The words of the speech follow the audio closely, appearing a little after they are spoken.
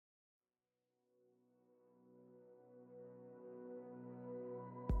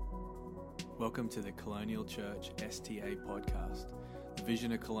Welcome to the Colonial Church STA podcast. The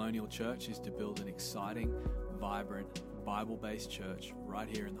vision of Colonial Church is to build an exciting, vibrant, Bible-based church right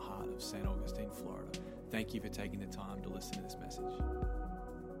here in the heart of St. Augustine, Florida. Thank you for taking the time to listen to this message.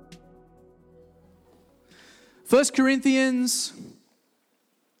 1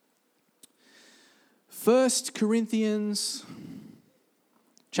 Corinthians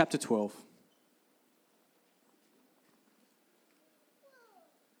chapter 12.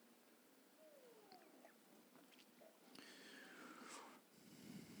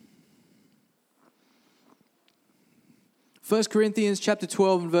 First Corinthians chapter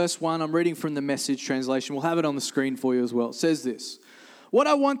 12 and verse 1, I'm reading from the Message translation. We'll have it on the screen for you as well. It says this: what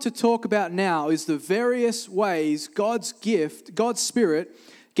I want to talk about now is the various ways God's gift, God's Spirit,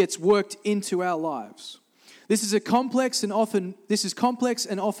 gets worked into our lives. This is complex and often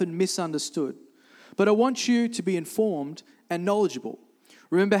misunderstood. But I want you to be informed and knowledgeable.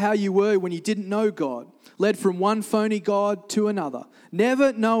 Remember how you were when you didn't know God, led from one phony God to another,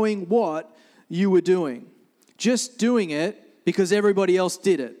 never knowing what you were doing. Just doing it because everybody else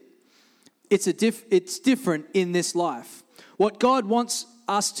did it. It's different in this life. What God wants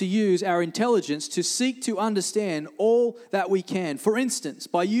us to use our intelligence to seek to understand all that we can. For instance,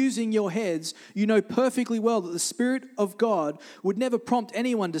 by using your heads, you know perfectly well that the Spirit of God would never prompt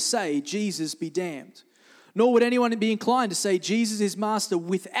anyone to say, Jesus be damned. Nor would anyone be inclined to say, Jesus is Master,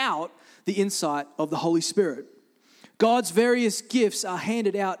 without the insight of the Holy Spirit. God's various gifts are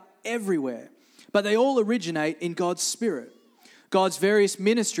handed out everywhere, but they all originate in God's Spirit. God's various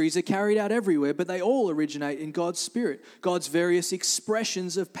ministries are carried out everywhere, but they all originate in God's Spirit. God's various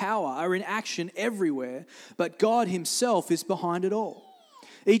expressions of power are in action everywhere, but God Himself is behind it all.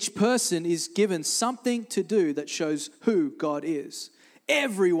 Each person is given something to do that shows who God is.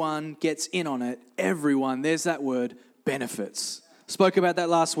 Everyone gets in on it. Everyone, there's that word, benefits. Spoke about that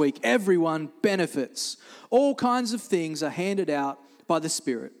last week. Everyone benefits. All kinds of things are handed out by the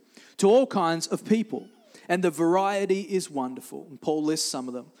Spirit to all kinds of people. And the variety is wonderful. And Paul lists some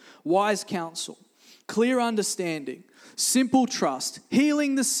of them. Wise counsel, clear understanding, simple trust,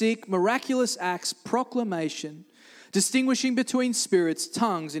 healing the sick, miraculous acts, proclamation, distinguishing between spirits,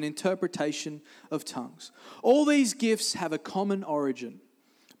 tongues, and interpretation of tongues. All these gifts have a common origin,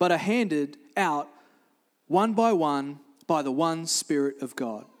 but are handed out one by the one Spirit of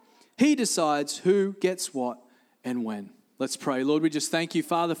God. He decides who gets what and when. Let's pray. Lord, we just thank you,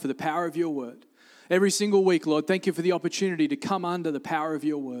 Father, for the power of your word. Every single week, Lord, thank you for the opportunity to come under the power of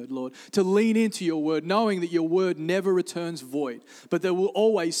your word, Lord, to lean into your word, knowing that your word never returns void, but that will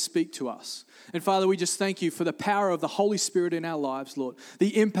always speak to us. And Father, we just thank you for the power of the Holy Spirit in our lives, Lord,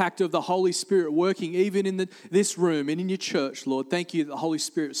 the impact of the Holy Spirit working even in this room and in your church, Lord. Thank you that the Holy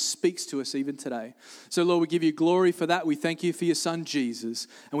Spirit speaks to us even today. So, Lord, we give you glory for that. We thank you for your son, Jesus,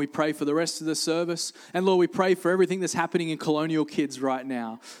 and we pray for the rest of the service. And, Lord, we pray for everything that's happening in Colonial Kids right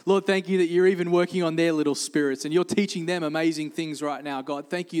now. Lord, thank you that you're even working on their little spirits and you're teaching them amazing things right now. God,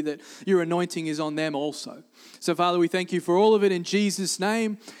 thank you that your anointing is on them also. So, Father, we thank you for all of it in Jesus'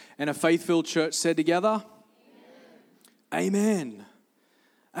 name. And a faith-filled church said together, Amen.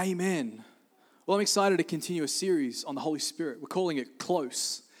 Amen. Well, I'm excited to continue a series on the Holy Spirit. We're calling it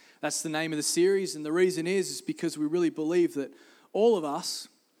Close. That's the name of the series. And the reason is because we really believe that all of us,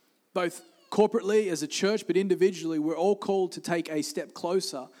 both corporately as a church, but individually, we're all called to take a step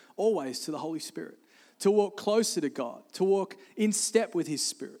closer, always, to the Holy Spirit, to walk closer to God, to walk in step with His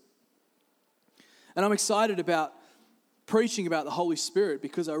Spirit. And I'm excited about preaching about the Holy Spirit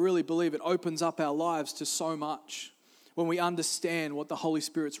because I really believe it opens up our lives to so much when we understand what the Holy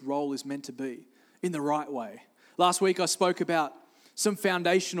Spirit's role is meant to be in the right way. Last week I spoke about some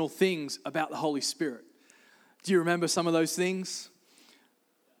foundational things about the Holy Spirit. Do you remember some of those things?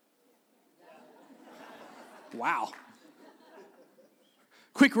 Wow.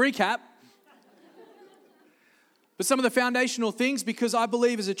 Quick recap. But some of the foundational things, because I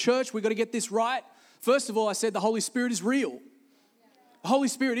believe as a church we've got to get this right. First of all, I said the Holy Spirit is real. The Holy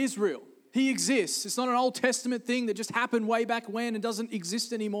Spirit is real. He exists. It's not an Old Testament thing that just happened way back when and doesn't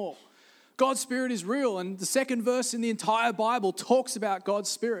exist anymore. God's Spirit is real. And the second verse in the entire Bible talks about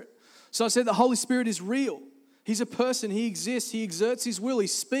God's Spirit. So I said the Holy Spirit is real. He's a person. He exists. He exerts His will. He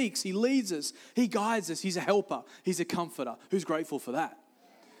speaks. He leads us. He guides us. He's a helper. He's a comforter. Who's grateful for that?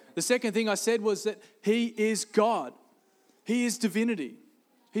 The second thing I said was that He is God. He is divinity.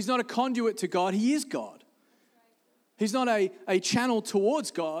 He's not a conduit to God. He is God. He's not a channel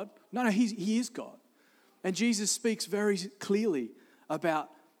towards God. No, He is God. And Jesus speaks very clearly about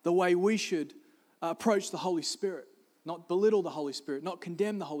the way we should approach the Holy Spirit. Not belittle the Holy Spirit, not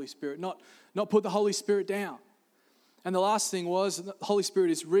condemn the Holy Spirit, not put the Holy Spirit down. And the last thing was, the Holy Spirit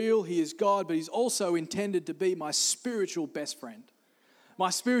is real, He is God, but He's also intended to be my spiritual best friend. My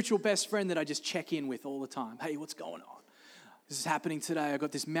spiritual best friend that I just check in with all the time. Hey, what's going on? This is happening today. I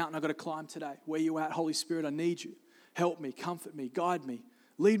got this mountain I got to climb today. Where you at, Holy Spirit? I need you. Help me, comfort me, guide me,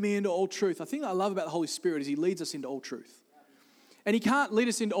 lead me into all truth. I think what I love about the Holy Spirit is He leads us into all truth. And He can't lead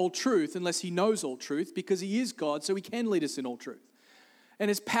us into all truth unless He knows all truth, because He is God, so He can lead us in all truth. And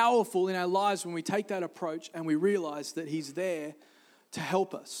it's powerful in our lives when we take that approach and we realize that He's there to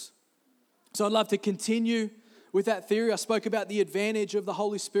help us. So I'd love to continue with that theory. I spoke about the advantage of the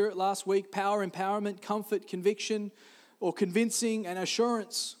Holy Spirit last week: power, empowerment, comfort, conviction, or convincing, and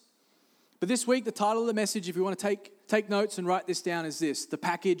assurance. But this week, the title of the message, if you want to take notes and write this down, is this: the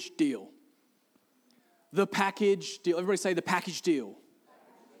package deal. The package deal. Everybody say the package deal.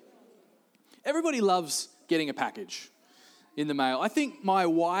 Everybody loves getting a package in the mail. I think my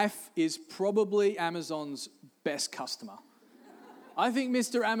wife is probably Amazon's best customer. I think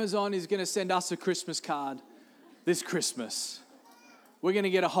Mr. Amazon is going to send us a Christmas card this Christmas. We're going to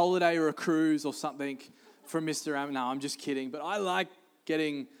get a holiday or a cruise or something from Mr. Amazon. No, I'm just kidding. But I like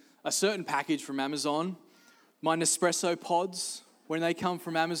getting a certain package from Amazon. My Nespresso pods, when they come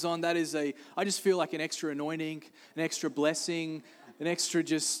from Amazon, I just feel like an extra anointing, an extra blessing, an extra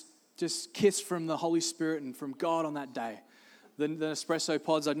just kiss from the Holy Spirit and from God on that day. The Nespresso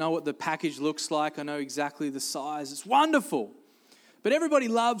pods, I know what the package looks like. I know exactly the size. It's wonderful. But everybody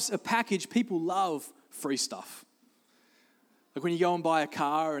loves a package. People love free stuff. Like when you go and buy a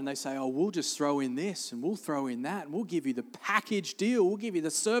car and they say, oh, we'll just throw in this and we'll throw in that and we'll give you the package deal. We'll give you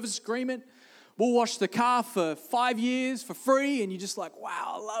the service agreement. We'll wash the car for 5 years for free. And you're just like,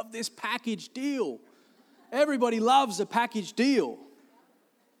 wow, I love this package deal. Everybody loves a package deal.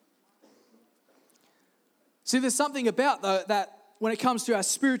 See, there's something about that when it comes to our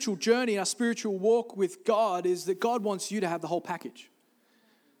spiritual journey, our spiritual walk with God, is that God wants you to have the whole package.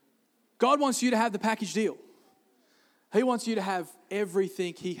 God wants you to have the package deal. He wants you to have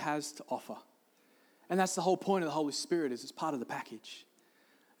everything He has to offer. And that's the whole point of the Holy Spirit, is it's part of the package.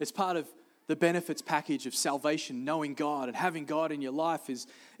 It's part of the benefits package of salvation, knowing God and having God in your life.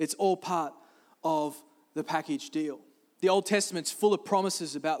 It's all part of the package deal. The Old Testament's full of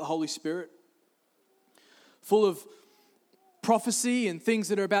promises about the Holy Spirit, full of prophecy and things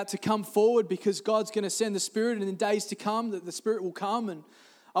that are about to come forward, because God's going to send the Spirit, and in days to come that the Spirit will come. And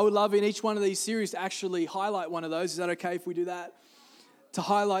I would love in each one of these series to actually highlight one of those. Is that okay if we do that? To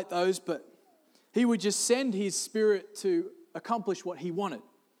highlight those, but He would just send His Spirit to accomplish what He wanted.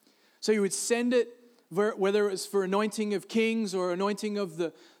 So He would send it, whether it was for anointing of kings or anointing of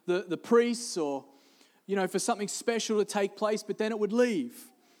the priests, or, for something special to take place, but then it would leave.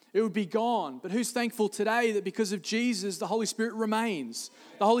 It would be gone. But who's thankful today that because of Jesus, the Holy Spirit remains?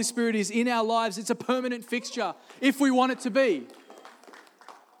 The Holy Spirit is in our lives. It's a permanent fixture if we want it to be.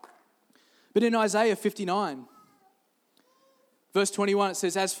 But in Isaiah 59, verse 21, it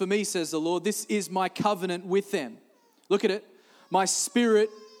says, as for me, says the Lord, this is my covenant with them. Look at it. My Spirit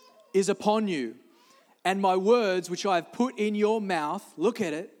is upon you, and my words which I have put in your mouth, look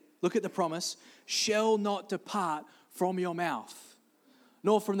at it, look at the promise, shall not depart from your mouth,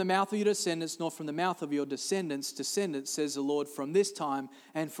 nor from the mouth of your descendants, nor from the mouth of your descendants, says the Lord, from this time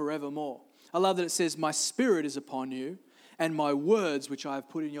and forevermore. I love that it says, my Spirit is upon you, and my words which I have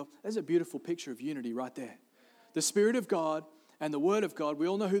put in your... There's a beautiful picture of unity right there. The Spirit of God and the Word of God. We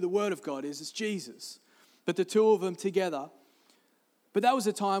all know who the Word of God is. It's Jesus. But the two of them together. But that was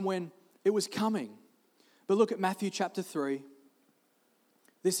a time when it was coming. But look at Matthew chapter 3.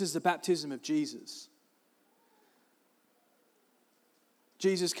 This is the baptism of Jesus.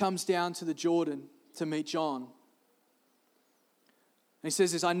 Jesus comes down to the Jordan to meet John. And He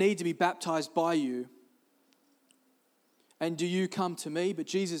says this, I need to be baptized by you. And do you come to me? But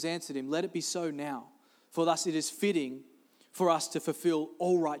Jesus answered him, let it be so now. For thus it is fitting for us to fulfill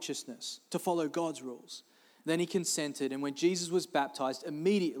all righteousness, to follow God's rules. Then he consented, and when Jesus was baptized,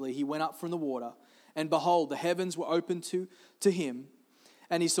 immediately he went up from the water, and behold, the heavens were opened to him,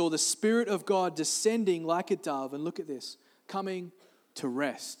 and he saw the Spirit of God descending like a dove, and look at this, coming to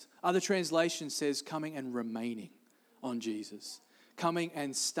rest. Other translation says coming and remaining on Jesus, coming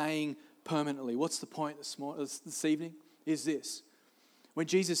and staying permanently. What's the point this evening? Is this. When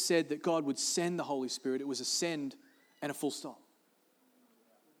Jesus said that God would send the Holy Spirit, it was a send and a full stop.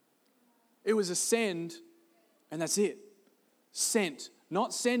 It was a send, and that's it. Sent.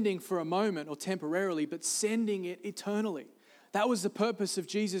 Not sending for a moment or temporarily, but sending it eternally. That was the purpose of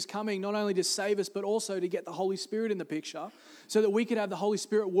Jesus coming, not only to save us, but also to get the Holy Spirit in the picture, so that we could have the Holy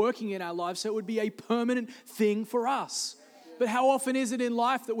Spirit working in our lives, so it would be a permanent thing for us. But how often is it in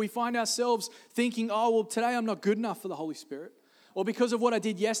life that we find ourselves thinking, oh, well, today I'm not good enough for the Holy Spirit? Or because of what I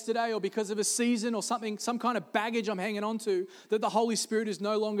did yesterday, or because of a season or something, some kind of baggage I'm hanging on to, that the Holy Spirit is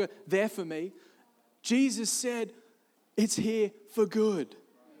no longer there for me. Jesus said, it's here for good.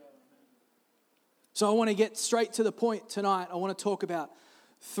 So I want to get straight to the point tonight. I want to talk about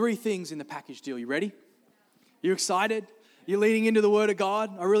 3 things in the package deal. You ready? You excited? You're leaning into the Word of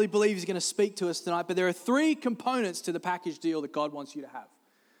God. I really believe He's going to speak to us tonight. But there are 3 components to the package deal that God wants you to have.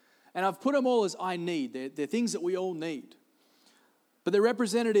 And I've put them all as I need. They're things that we all need. But they're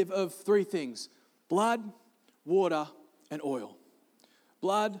representative of 3 things: blood, water, and oil.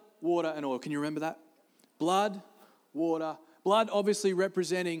 Blood, water, and oil. Can you remember that? Blood, water. Blood obviously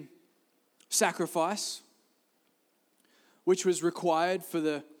representing sacrifice, which was required for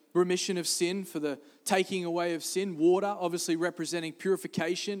the remission of sin, for the taking away of sin. Water obviously representing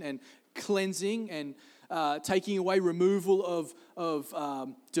purification and cleansing and taking away removal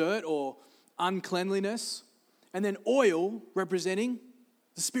of dirt or uncleanliness. And then oil representing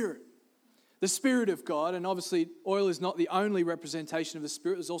the Spirit of God. And obviously oil is not the only representation of the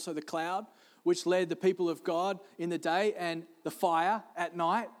Spirit. There's also the cloud, which led the people of God in the day, and the fire at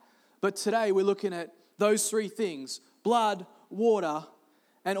night. But today we're looking at those 3 things: blood, water,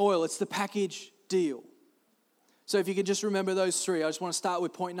 and oil. It's the package deal. So if you can just remember those 3, I just want to start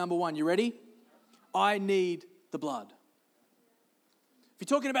with point number 1. You ready? I need the blood. If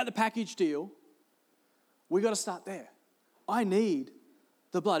you're talking about the package deal, we got to start there. I need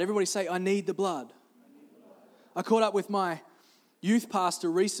the blood. Everybody say, I need the blood. I caught up with my youth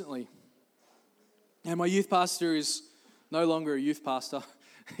pastor recently. And my youth pastor is no longer a youth pastor.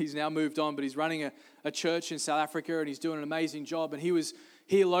 He's now moved on, but he's running a church in South Africa, and he's doing an amazing job. And he was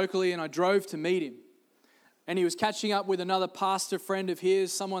here locally, and I drove to meet him. And he was catching up with another pastor friend of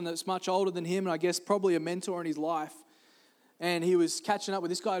his, someone that's much older than him, and I guess probably a mentor in his life. And he was catching up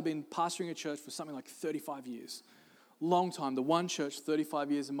with this guy who had been pastoring a church for something like 35 years. Long time, the one church,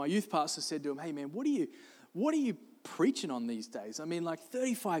 35 years. And my youth pastor said to him, hey man, what are you preaching on these days? I mean, like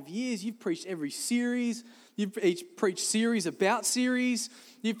 35 years, you've preached every series. You've preached series about series.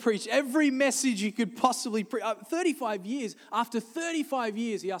 You've preached every message you could possibly preach. 35 years. After 35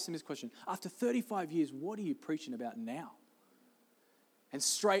 years, he asked him this question. After 35 years, what are you preaching about now? And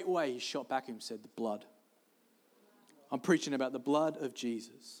straight away he shot back at him and said, the blood. I'm preaching about the blood of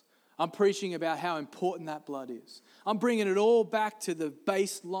Jesus. I'm preaching about how important that blood is. I'm bringing it all back to the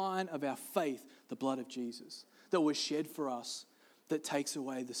baseline of our faith, the blood of Jesus, that was shed for us, that takes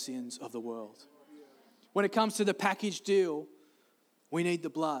away the sins of the world. When it comes to the package deal, we need the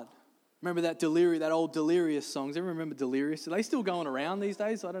blood. Remember that old Delirious songs? Everyone remember Delirious? Are they still going around these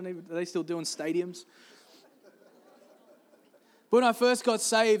days? Are they still doing stadiums? When I first got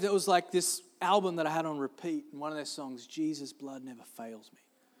saved, it was like this album that I had on repeat, and one of their songs, Jesus' blood never fails me.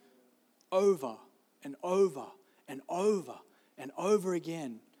 Over and over and over and over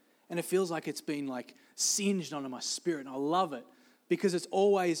again. And it feels like it's been like singed onto my spirit, and I love it because it's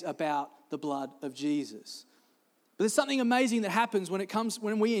always about the blood of Jesus. But there's something amazing that happens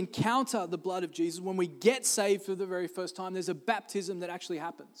when we encounter the blood of Jesus, when we get saved for the very first time. There's a baptism that actually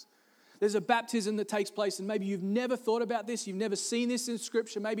happens. There's a baptism that takes place, and maybe you've never thought about this, you've never seen this in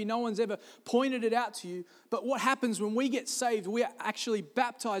Scripture, maybe no one's ever pointed it out to you. But what happens when we get saved, we are actually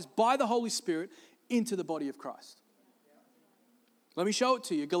baptized by the Holy Spirit into the body of Christ. Let me show it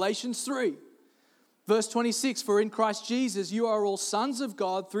to you. Galatians 3, verse 26, for in Christ Jesus you are all sons of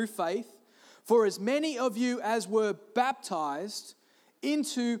God through faith. For as many of you as were baptized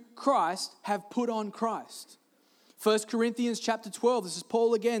into Christ have put on Christ. 1 Corinthians chapter 12, this is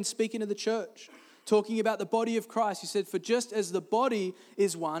Paul again speaking to the church, talking about the body of Christ. He said, for just as the body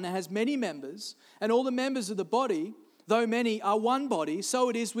is one and has many members, and all the members of the body, though many, are one body, so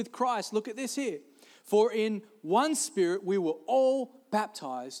it is with Christ. Look at this here. For in one Spirit we were all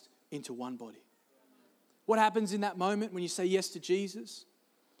baptized into one body. What happens in that moment when you say yes to Jesus?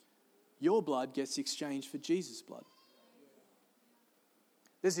 Your blood gets exchanged for Jesus' blood.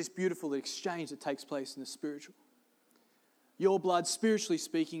 There's this beautiful exchange that takes place in the spiritual. Your blood, spiritually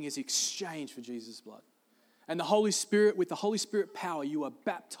speaking, is exchanged for Jesus' blood. And the Holy Spirit, with the Holy Spirit power, you are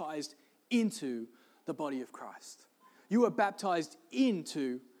baptized into the body of Christ. You are baptized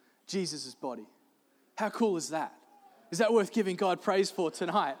into Jesus' body. How cool is that? Is that worth giving God praise for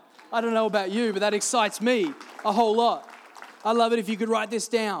tonight? I don't know about you, but that excites me a whole lot. I love it if you could write this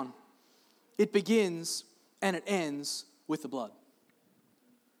down. It begins and it ends with the blood.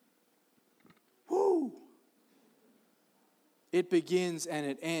 Woo! It begins and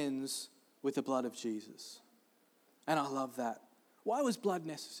it ends with the blood of Jesus. And I love that. Why was blood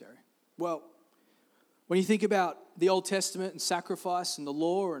necessary? Well, When you think about the Old Testament and sacrifice and the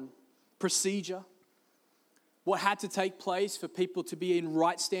law and procedure, what had to take place for people to be in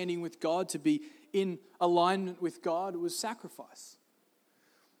right standing with God, to be in alignment with God, was sacrifice.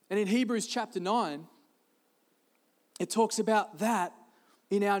 And in Hebrews chapter 9, it talks about that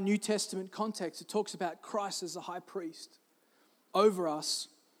in our New Testament context. It talks about Christ as the high priest over us,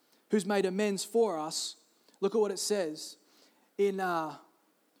 who's made amends for us. Look at what it says in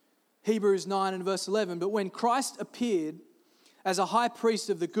Hebrews 9 and verse 11. But when Christ appeared as a high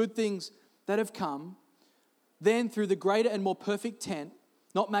priest of the good things that have come, then through the greater and more perfect tent,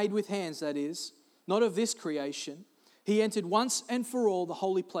 not made with hands, that is, not of this creation, he entered once and for all the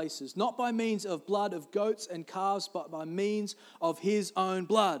holy places, not by means of blood of goats and calves, but by means of his own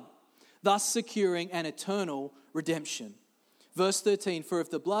blood, thus securing an eternal redemption. Verse 13, for if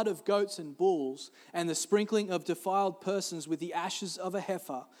the blood of goats and bulls and the sprinkling of defiled persons with the ashes of a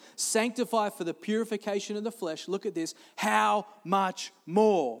heifer sanctify for the purification of the flesh, look at this, how much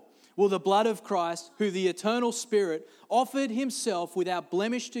more will the blood of Christ, who the eternal Spirit offered himself without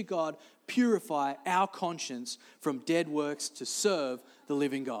blemish to God, purify our conscience from dead works to serve the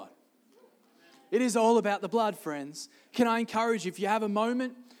living God. It is all about the blood, friends. Can I encourage you, if you have a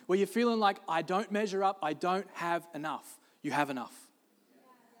moment where you're feeling like, I don't measure up, I don't have enough, you have enough.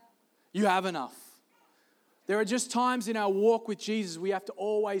 You have enough. There are just times in our walk with Jesus we have to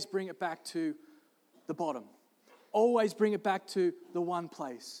always bring it back to the bottom. Always bring it back to the one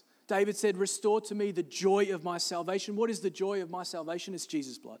place. David said, restore to me the joy of my salvation. What is the joy of my salvation? It's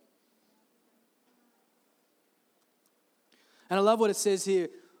Jesus' blood. And I love what it says here.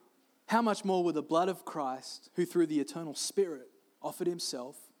 How much more will the blood of Christ, who through the eternal Spirit offered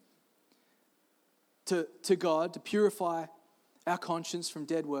himself to God to purify our conscience from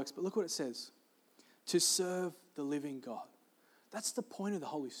dead works. But look what it says. To serve the living God. That's the point of the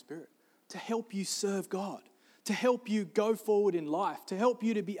Holy Spirit. To help you serve God. To help you go forward in life. To help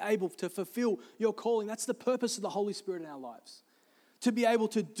you to be able to fulfill your calling. That's the purpose of the Holy Spirit in our lives. To be able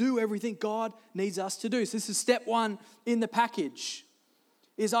to do everything God needs us to do. So this is step one in the package.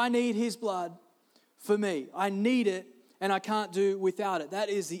 Is I need his blood for me. I need it and I can't do without it. That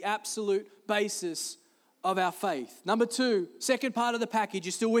is the absolute basis of our faith. Number two, second part of the package.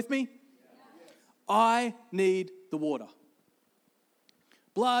 You still with me? Yes. I need the water.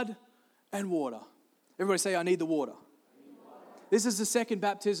 Blood and water. Everybody say, I need the water. This is the second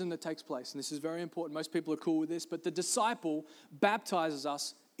baptism that takes place, and this is very important. Most people are cool with this, but the disciple baptizes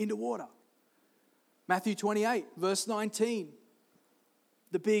us into water. Matthew 28, verse 19.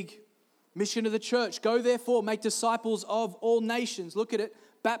 The big mission of the church. Go therefore, make disciples of all nations. Look at it.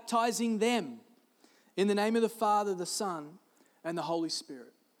 Baptizing them in the name of the Father, the Son, and the Holy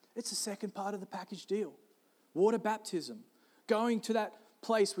Spirit. It's the second part of the package deal. Water baptism. Going to that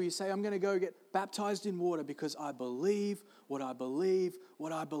place where you say, I'm going to go get baptized in water because I believe what I believe,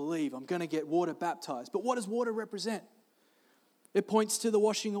 what I believe. I'm going to get water baptized. But what does water represent? It points to the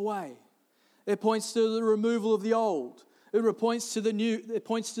washing away. It points to the removal of the old. It points to the new. It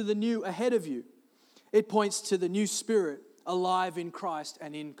points to the new ahead of you. It points to the new spirit alive in Christ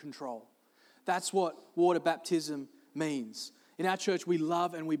and in control. That's what water baptism means. In our church, we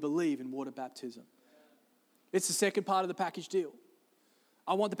love and we believe in water baptism. It's the second part of the package deal.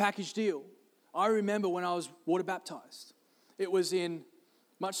 I want the package deal. I remember when I was water baptized. It was in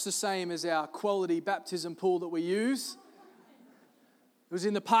much the same as our quality baptism pool that we use. It was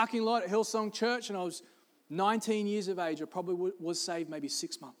in the parking lot at Hillsong Church, and I was 19 years of age. I probably was saved maybe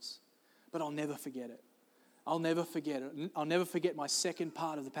 6 months. But I'll never forget it. I'll never forget it. I'll never forget my second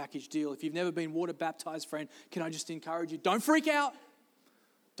part of the package deal. If you've never been water baptized, friend, can I just encourage you, don't freak out.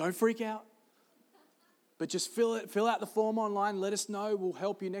 Don't freak out. But just fill out the form online. Let us know. We'll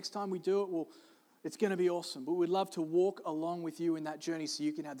help you next time we do it. It's going to be awesome. But we'd love to walk along with you in that journey so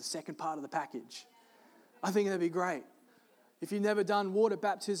you can have the second part of the package. I think that'd be great. If you've never done water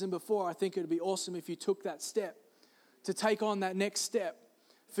baptism before, I think it'd be awesome if you took that step to take on that next step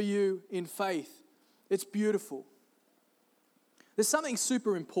for you in faith. It's beautiful. There's something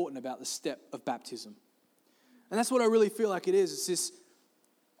super important about the step of baptism. And that's what I really feel like it is. It's this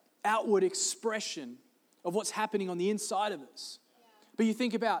outward expression of what's happening on the inside of us. But you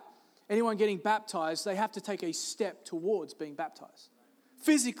think about anyone getting baptized, they have to take a step towards being baptized.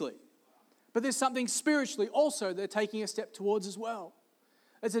 Physically. But there's something spiritually also they're taking a step towards as well.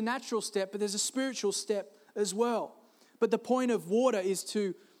 It's a natural step, but there's a spiritual step as well. But the point of water is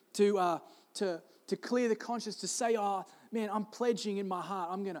to clear the conscience, to say, oh, man, I'm pledging in my heart,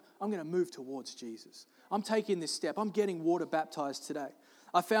 I'm gonna move towards Jesus. I'm taking this step. I'm getting water baptized today.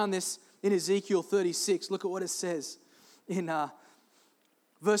 I found this in Ezekiel 36. Look at what it says in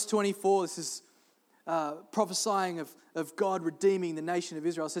verse 24. This is prophesying of God redeeming the nation of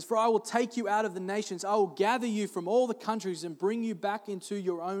Israel. It says, "For I will take you out of the nations, I will gather you from all the countries and bring you back into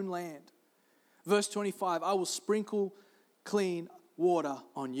your own land." Verse 25, "I will sprinkle clean water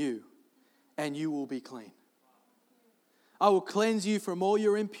on you, and you will be clean. I will cleanse you from all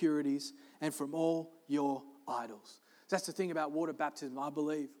your impurities and from all your idols." That's the thing about water baptism, I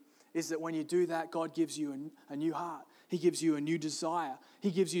believe, is that when you do that, God gives you a new heart. He gives you a new desire.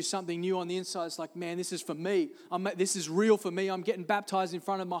 He gives you something new on the inside. It's like, man, this is for me. This is real for me. I'm getting baptized in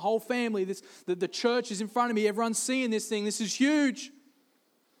front of my whole family. The church is in front of me. Everyone's seeing this thing. This is huge.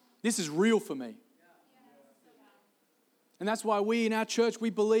 This is real for me. And that's why we in our church, we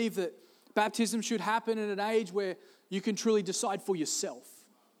believe that baptism should happen at an age where you can truly decide for yourself.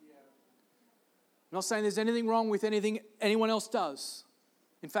 I'm not saying there's anything wrong with anything anyone else does.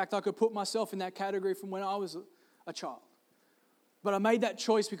 In fact, I could put myself in that category from when I was a child. But I made that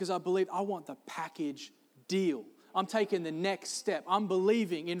choice because I believed I want the package deal. I'm taking the next step. I'm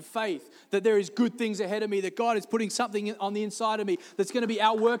believing in faith that there is good things ahead of me, that God is putting something on the inside of me that's going to be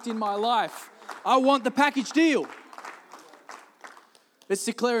outworked in my life. I want the package deal. It's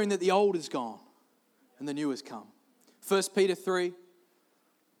declaring that the old is gone and the new has come. 1 Peter 3.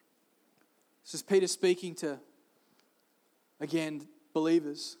 This is Peter speaking to, again,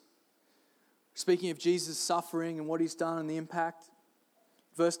 believers. Speaking of Jesus' suffering and what he's done and the impact.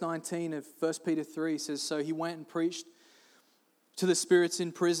 Verse 19 of 1 Peter 3 says, "So he went and preached to the spirits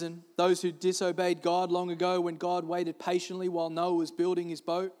in prison, those who disobeyed God long ago when God waited patiently while Noah was building his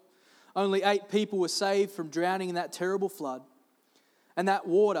boat. Only 8 people were saved from drowning in that terrible flood. And that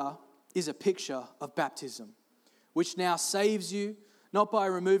water is a picture of baptism, which now saves you, not by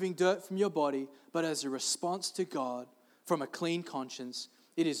removing dirt from your body, but as a response to God from a clean conscience.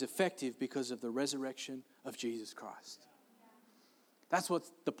 It is effective because of the resurrection of Jesus Christ." That's what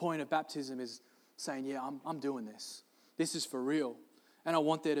the point of baptism is, saying, yeah, I'm doing this. This is for real. And I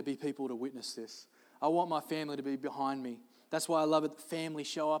want there to be people to witness this. I want my family to be behind me. That's why I love it. The family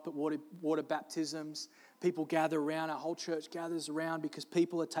show up at water baptisms. People gather around. Our whole church gathers around because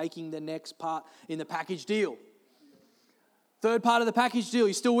people are taking the next part in the package deal. Third part of the package deal.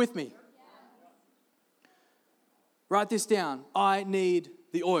 You still with me? Write this down. I need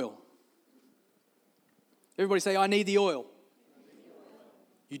the oil. Everybody say, I need the oil.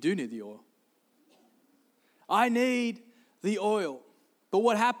 You do need the oil. I need the oil. But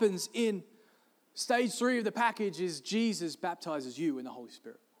what happens in stage 3 of the package is Jesus baptizes you in the Holy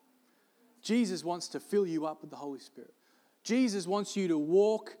Spirit. Jesus wants to fill you up with the Holy Spirit. Jesus wants you to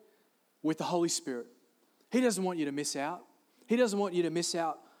walk with the Holy Spirit. He doesn't want you to miss out. He doesn't want you to miss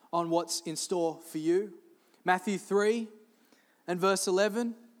out on what's in store for you. Matthew 3 and verse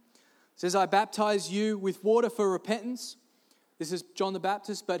 11 says, "I baptize you with water for repentance." This is John the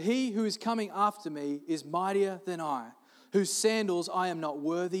Baptist. "But he who is coming after me is mightier than I, whose sandals I am not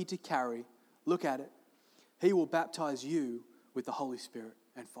worthy to carry." Look at it. "He will baptize you with the Holy Spirit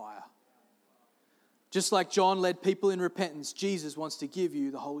and fire." Just like John led people in repentance, Jesus wants to give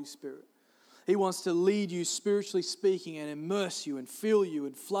you the Holy Spirit. He wants to lead you spiritually speaking and immerse you and fill you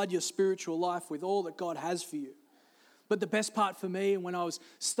and flood your spiritual life with all that God has for you. But the best part for me, and when I was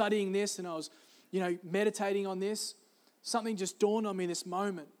studying this and I was, meditating on this, something just dawned on me in this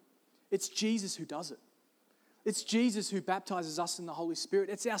moment. It's Jesus who does it. It's Jesus who baptizes us in the Holy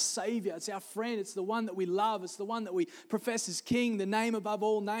Spirit. It's our Savior. It's our friend. It's the one that we love. It's the one that we profess as King, the name above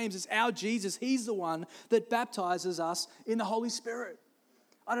all names. It's our Jesus. He's the one that baptizes us in the Holy Spirit.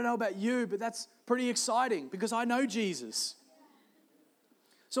 I don't know about you, but that's pretty exciting because I know Jesus.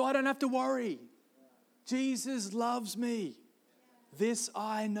 So I don't have to worry. Jesus loves me. This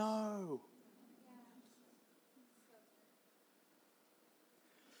I know.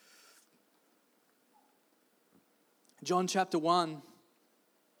 John chapter 1.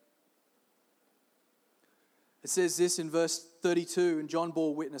 It says this in verse 32, "And John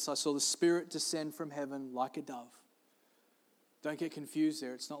bore witness, I saw the Spirit descend from heaven like a dove." Don't get confused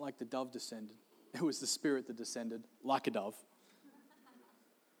there. It's not like the dove descended. It was the Spirit that descended like a dove.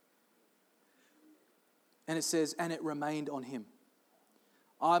 And it says, "And it remained on him.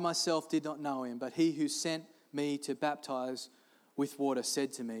 I myself did not know him, but he who sent me to baptize with water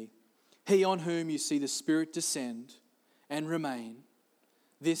said to me, 'He on whom you see the Spirit descend and remain,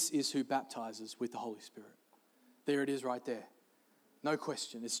 this is who baptizes with the Holy Spirit.'" There it is right there. No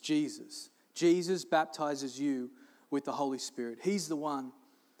question. It's Jesus. Jesus baptizes you with the Holy Spirit. He's the one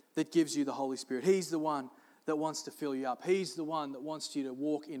that gives you the Holy Spirit. He's the one that wants to fill you up. He's the one that wants you to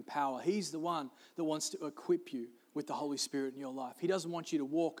walk in power. He's the one that wants to equip you with the Holy Spirit in your life. He doesn't want you to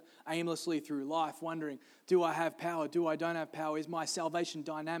walk aimlessly through life wondering, do I have power? Do I don't have power? Is my salvation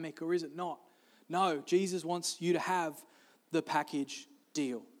dynamic or is it not? No, Jesus wants you to have the package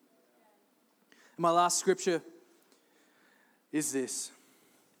deal. And my last scripture is this.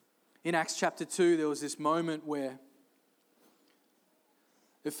 In Acts chapter 2, there was this moment where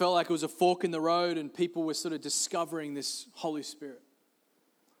it felt like it was a fork in the road and people were sort of discovering this Holy Spirit.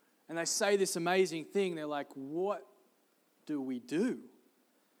 And they say this amazing thing. They're like, what do we do?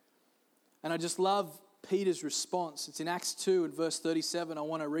 And I just love Peter's response. It's in Acts 2 and verse 37. I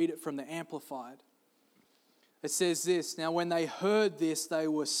want to read it from the Amplified. It says this, now when they heard this, they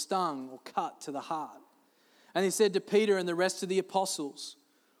were stung or cut to the heart. And he said to Peter and the rest of the apostles,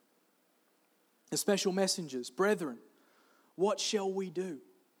 the special messengers, brethren, what shall we do?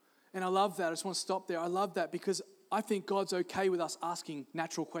 And I love that. I just want to stop there. I love that because I think God's okay with us asking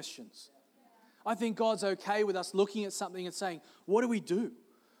natural questions. I think God's okay with us looking at something and saying, what do we do?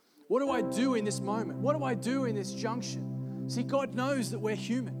 What do I do in this moment? What do I do in this junction? See, God knows that we're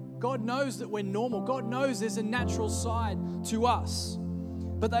human. God knows that we're normal. God knows there's a natural side to us.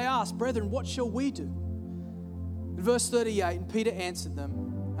 But they asked, brethren, what shall we do? In verse 38, and Peter answered them,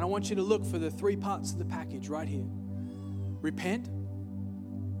 and I want you to look for the 3 parts of the package right here. Repent,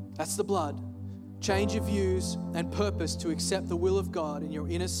 that's the blood. Change your views and purpose to accept the will of God in your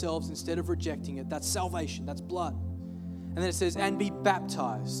inner selves instead of rejecting it. That's salvation, that's blood. And then it says, and be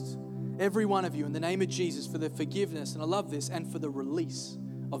baptized, every one of you, in the name of Jesus for the forgiveness, and I love this, and for the release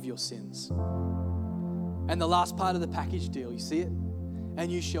of your sins. And the last part of the package deal, you see it?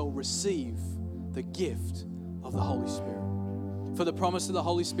 And you shall receive the gift of the Holy Spirit. For the promise of the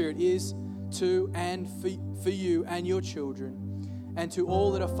Holy Spirit is to and for you and your children, and to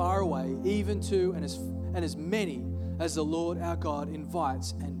all that are far away, even to and as many as the Lord our God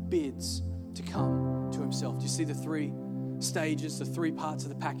invites and bids to come to himself. Do you see the 3 stages, the 3 parts of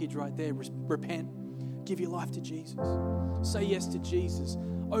the package right there? Repent, give your life to Jesus. Say yes to Jesus.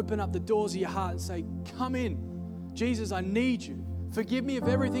 Open up the doors of your heart and say, come in. Jesus, I need you. Forgive me of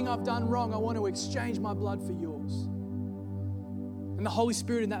everything I've done wrong. I want to exchange my blood for yours. And the Holy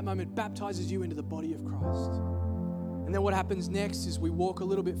Spirit in that moment baptizes you into the body of Christ. And then what happens next is we walk a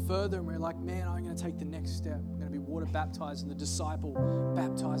little bit further and we're like, man, I'm going to take the next step. I'm going to be water baptized. And the disciple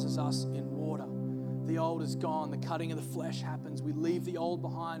baptizes us in water. The old is gone. The cutting of the flesh happens. We leave the old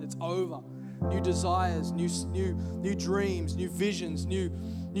behind. It's over. New desires, new dreams, new visions, new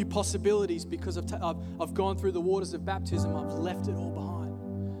possibilities because I've gone through the waters of baptism. I've left it all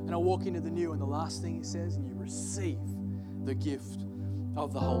behind. And I walk into the new. And the last thing he says, you receive the gift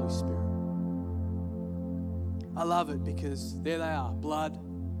of the Holy Spirit. I love it because there they are, blood,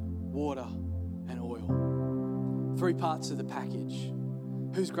 water, and oil. 3 parts of the package.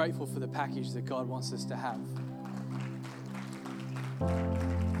 Who's grateful for the package that God wants us to have?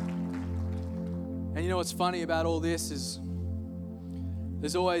 And you know what's funny about all this is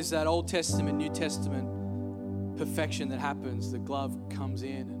there's always that Old Testament, New Testament perfection that happens. The glove comes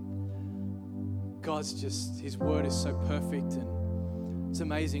in and God's just, his word is so perfect and it's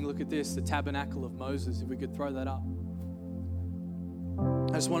amazing. Look at this, the tabernacle of Moses, if we could throw that up.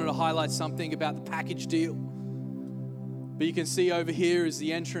 I just wanted to highlight something about the package deal. But you can see over here is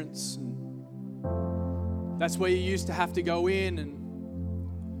the entrance. And that's where you used to have to go in and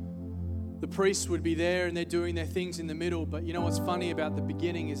the priests would be there and they're doing their things in the middle. But you know what's funny about the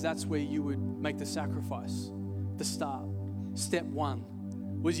beginning is that's where you would make the sacrifice. The start. Step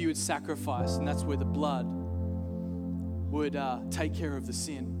 1 was you would sacrifice, and that's where the blood would take care of the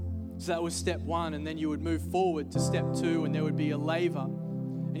sin. So that was step 1, and then you would move forward to step 2, and there would be a laver.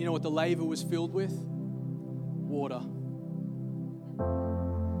 And you know what the laver was filled with? Water.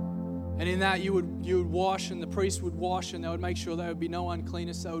 And in that you would wash, and the priest would wash, and they would make sure there would be no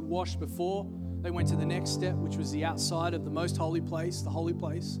uncleanness. They would wash before they went to the next step, which was the outside of the most holy place, the holy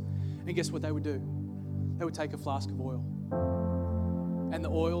place. And guess what they would do? They would take a flask of oil. And the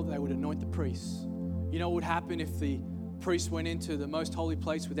oil, they would anoint the priests. You know what would happen if the priest went into the most holy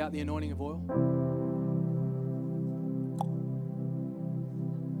place without the anointing of oil?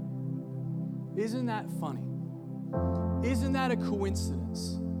 Isn't that funny? Isn't that a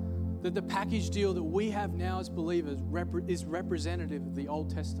coincidence that the package deal that we have now as believers is representative of the Old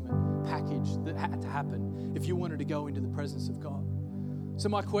Testament package that had to happen if you wanted to go into the presence of God? So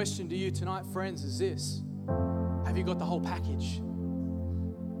my question to you tonight, friends, is this: have you got the whole package?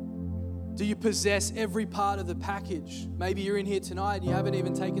 Do you possess every part of the package? Maybe you're in here tonight and you haven't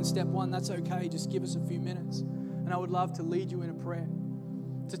even taken step 1. That's okay. Just give us a few minutes. And I would love to lead you in a prayer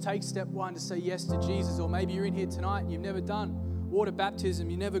to take step 1, to say yes to Jesus. Or maybe you're in here tonight and you've never done water baptism.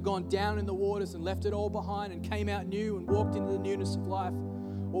 You've never gone down in the waters and left it all behind and came out new and walked into the newness of life.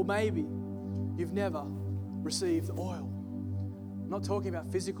 Or maybe you've never received the oil. not talking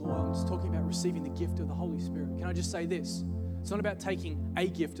about physical oil, I'm just talking about receiving the gift of the Holy Spirit. Can I just say this? It's not about taking a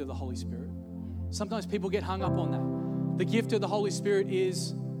gift of the Holy Spirit. Sometimes people get hung up on that. The gift of the Holy Spirit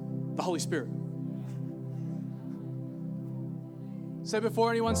is the Holy Spirit. So before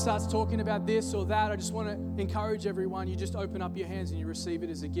anyone starts talking about this or that, I just want to encourage everyone, you just open up your hands and you receive it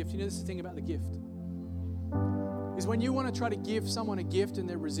as a gift. You know, this is the thing about the gift. Is when you want to try to give someone a gift and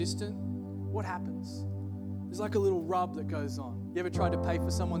they're resistant, what happens? There's like a little rub that goes on. You ever tried to pay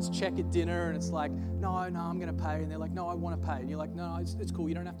for someone's check at dinner and it's like, no, I'm going to pay. And they're like, no, I want to pay. And you're like, no, it's cool.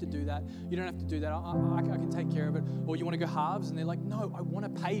 You don't have to do that. You don't have to do that. I can take care of it. Or you want to go halves and they're like, no, I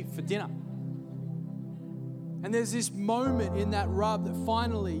want to pay for dinner. And there's this moment in that rub that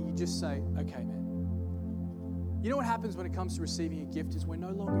finally you just say, okay, man. You know what happens when it comes to receiving a gift is we're no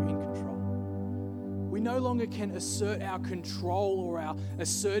longer in control. We no longer can assert our control or our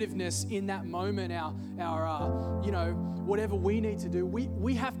assertiveness in that moment, our whatever we need to do.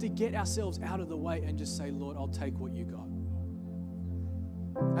 We have to get ourselves out of the way and just say, Lord, I'll take what you got.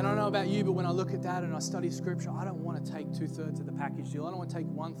 And I don't know about you, but when I look at that and I study Scripture, I don't want to take 2/3 of the package deal. I don't want to take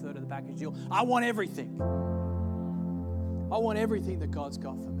 1/3 of the package deal. I want everything. I want everything that God's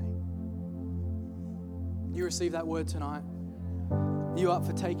got for me. You receive that word tonight? You up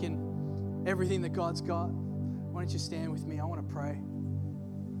for taking everything that God's got? Why don't you stand with me? I want to pray.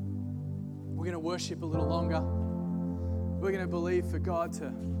 We're going to worship a little longer. We're going to believe for God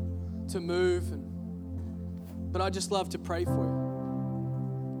to move. But I just love to pray for you.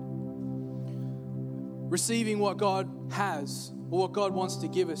 Receiving what God has or what God wants to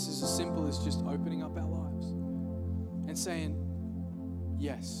give us is as simple as just opening up our lives and saying,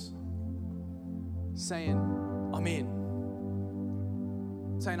 yes. Saying, I'm in.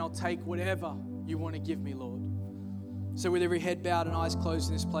 Saying, I'll take whatever you want to give me, Lord. So with every head bowed and eyes closed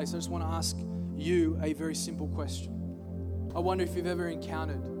in this place, I just want to ask you a very simple question. I wonder if you've ever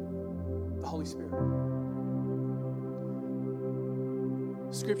encountered the Holy Spirit.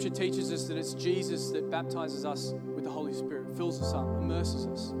 Scripture teaches us that it's Jesus that baptizes us with the Holy Spirit, fills us up, immerses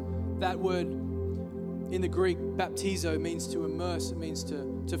us. That word in the Greek, baptizo, means to immerse. It means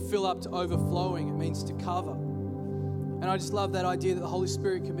to fill up to overflowing. It means to cover. And I just love that idea that the Holy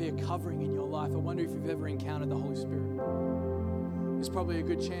Spirit can be a covering in your life. I wonder if you've ever encountered the Holy Spirit. There's probably a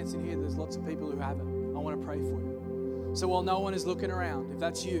good chance in here there's lots of people who haven't. I want to pray for you. So while no one is looking around, if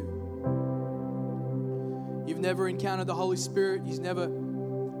that's you, you've never encountered the Holy Spirit,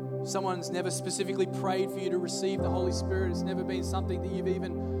 someone's never specifically prayed for you to receive the Holy Spirit, it's never been something that you've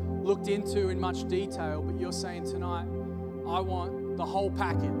even looked into in much detail, but you're saying tonight, I want the whole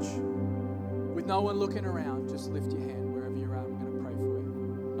package. With no one looking around, just lift your hand wherever you're at. I'm going to pray for you.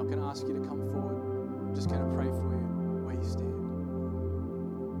 I'm not going to ask you to come forward. I'm just going to pray for you where you stand.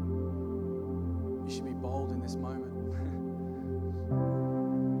 You should be bold in this moment.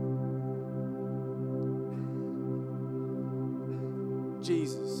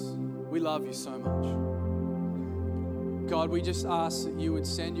 Jesus, we love you so much. God, we just ask that you would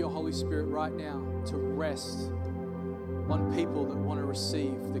send your Holy Spirit right now to rest on people that want to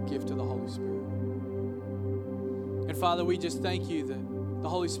receive the gift of the Holy Spirit. And Father, we just thank you that the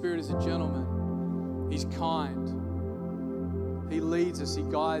Holy Spirit is a gentleman. He's kind. He leads us. He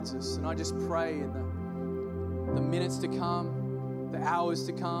guides us. And I just pray in the minutes to come, the hours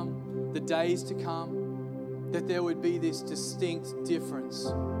to come, the days to come, that there would be this distinct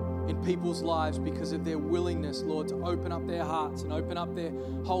difference in people's lives because of their willingness, Lord, to open up their hearts and open up their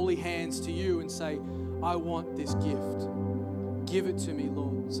holy hands to you and say, I want this gift. Give it to me,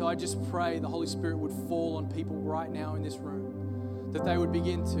 Lord. So I just pray the Holy Spirit would fall on people right now in this room, that they would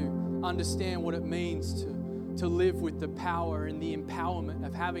begin to understand what it means to live with the power and the empowerment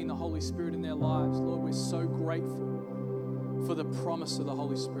of having the Holy Spirit in their lives. Lord, we're so grateful for the promise of the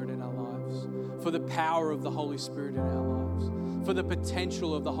Holy Spirit in our lives, for the power of the Holy Spirit in our lives, for the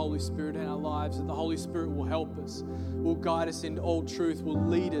potential of the Holy Spirit in our lives, that the Holy Spirit will help us, will guide us into all truth, will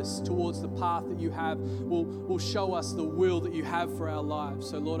lead us towards the path that you have, will show us the will that you have for our lives.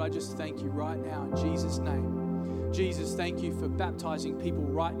 So Lord, I just thank you right now in Jesus' name. Jesus, thank you for baptizing people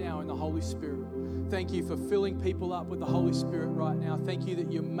right now in the Holy Spirit. Thank you for filling people up with the Holy Spirit right now. Thank you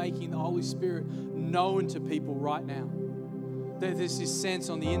that you're making the Holy Spirit known to people right now. That there's this sense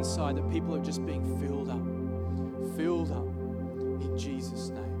on the inside that people are just being filled up in Jesus'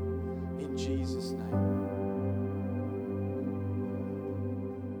 name. In Jesus' name.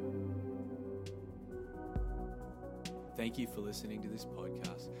 Thank you for listening to this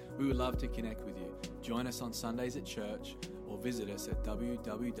podcast. We would love to connect with you. Join us on Sundays at church or visit us at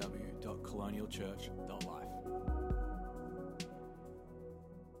www.colonialchurch.life.